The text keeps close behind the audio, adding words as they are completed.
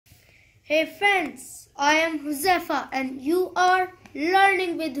Hey friends, I am Huzaifa and you are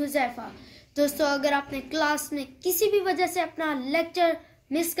learning with Huzaifa। दोस्तों, अगर आपने class में किसी भी वजह से अपना लेक्चर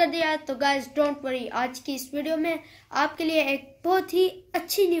मिस कर दिया तो गाइस डोंट वरी, आज की इस वीडियो में आपके लिए एक बहुत ही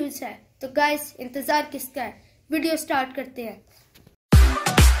अच्छी न्यूज़ है। तो गाइस इंतजार किसका है, वीडियो स्टार्ट करते हैं।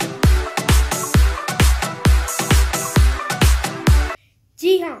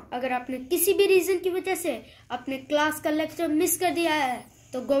 जी हाँ, अगर आपने किसी भी रीजन की वजह से अपने क्लास का लेक्चर मिस कर दिया है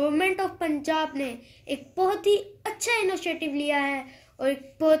तो गवर्नमेंट ऑफ पंजाब ने एक बहुत ही अच्छा इनिशिएटिव लिया है और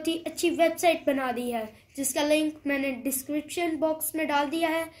एक बहुत ही अच्छी वेबसाइट बना दी है, जिसका लिंक मैंने डिस्क्रिप्शन बॉक्स में डाल दिया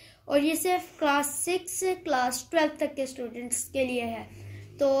है। और ये सिर्फ क्लास 6 से क्लास 12 तक के स्टूडेंट्स के लिए है।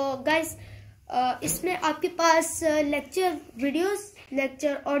 तो गाइस इसमें आपके पास लेक्चर वीडियोस,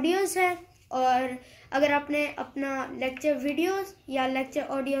 लेक्चर ऑडियोज है, और अगर आपने अपना लेक्चर वीडियोस या लेक्चर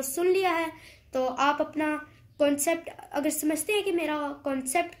ऑडियो सुन लिया है तो आप अपना कॉन्सेप्ट अगर समझते हैं कि मेरा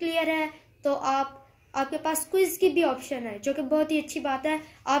कॉन्सेप्ट क्लियर है तो आपके पास क्विज की भी ऑप्शन है, जो कि बहुत ही अच्छी बात है।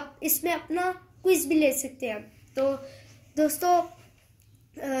 आप इसमें अपना क्विज भी ले सकते हैं। तो दोस्तों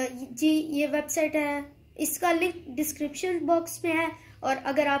जी ये वेबसाइट है, इसका लिंक डिस्क्रिप्शन बॉक्स में है। और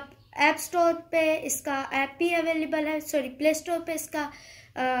अगर आप ऐप स्टोर पे इसका ऐप भी अवेलेबल है, प्ले स्टोर पे इसका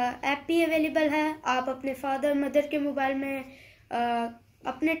ऐप भी अवेलेबल है। आप अपने फादर मदर के मोबाइल में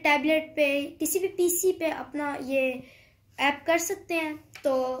अपने टैबलेट पे, किसी भी पीसी पे अपना ये ऐप कर सकते हैं।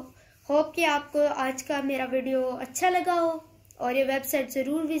 तो होप कि आपको आज का मेरा वीडियो अच्छा लगा हो और ये वेबसाइट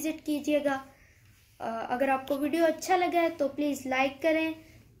ज़रूर विज़िट कीजिएगा। अगर आपको वीडियो अच्छा लगा है तो प्लीज़ लाइक करें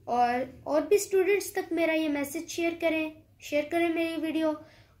और भी स्टूडेंट्स तक मेरा ये मैसेज शेयर करें मेरी वीडियो।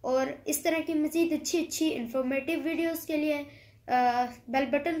 और इस तरह की मज़ीद अच्छी इंफॉर्मेटिव वीडियोस के लिए बेल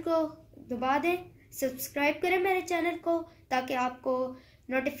बटन को दबा दें, सब्सक्राइब करें मेरे चैनल को, ताकि आपको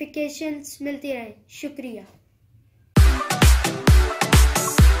नोटिफिकेशंस मिलती रहें। शुक्रिया।